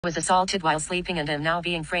Was assaulted while sleeping and am now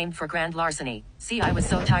being framed for grand larceny. See, I was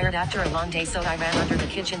so tired after a long day, so I ran under the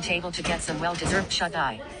kitchen table to get some well-deserved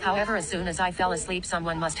shut-eye. However, as soon as I fell asleep,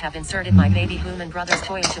 someone must have inserted my baby human brother's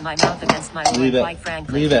toy into my mouth against my will, and quite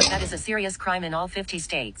frankly, that is a serious crime in all 50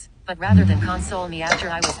 states. But rather than console me after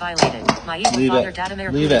I was violated, my evil father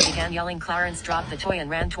Dadamir Putin began yelling, "Clarence, drop the toy," and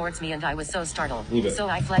ran towards me, and I was so startled. So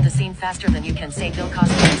I fled the scene faster than you can say Bill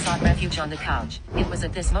Cosby, and sought refuge on the couch. It was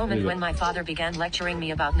at this moment when my father began lecturing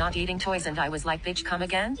me about not eating toys, and I was like, "Bitch, come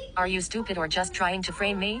again? Are you stupid or just trying to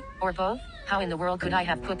frame me? Or both? How in the world could I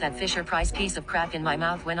have put that Fisher-Price piece of crap in my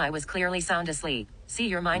mouth when I was clearly sound asleep?" See,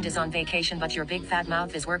 your mind is on vacation, but your big fat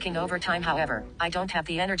mouth is working overtime. However, I don't have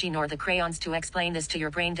the energy nor the crayons to explain this to your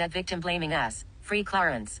brain-dead victim-blaming ass. Free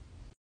Clarence.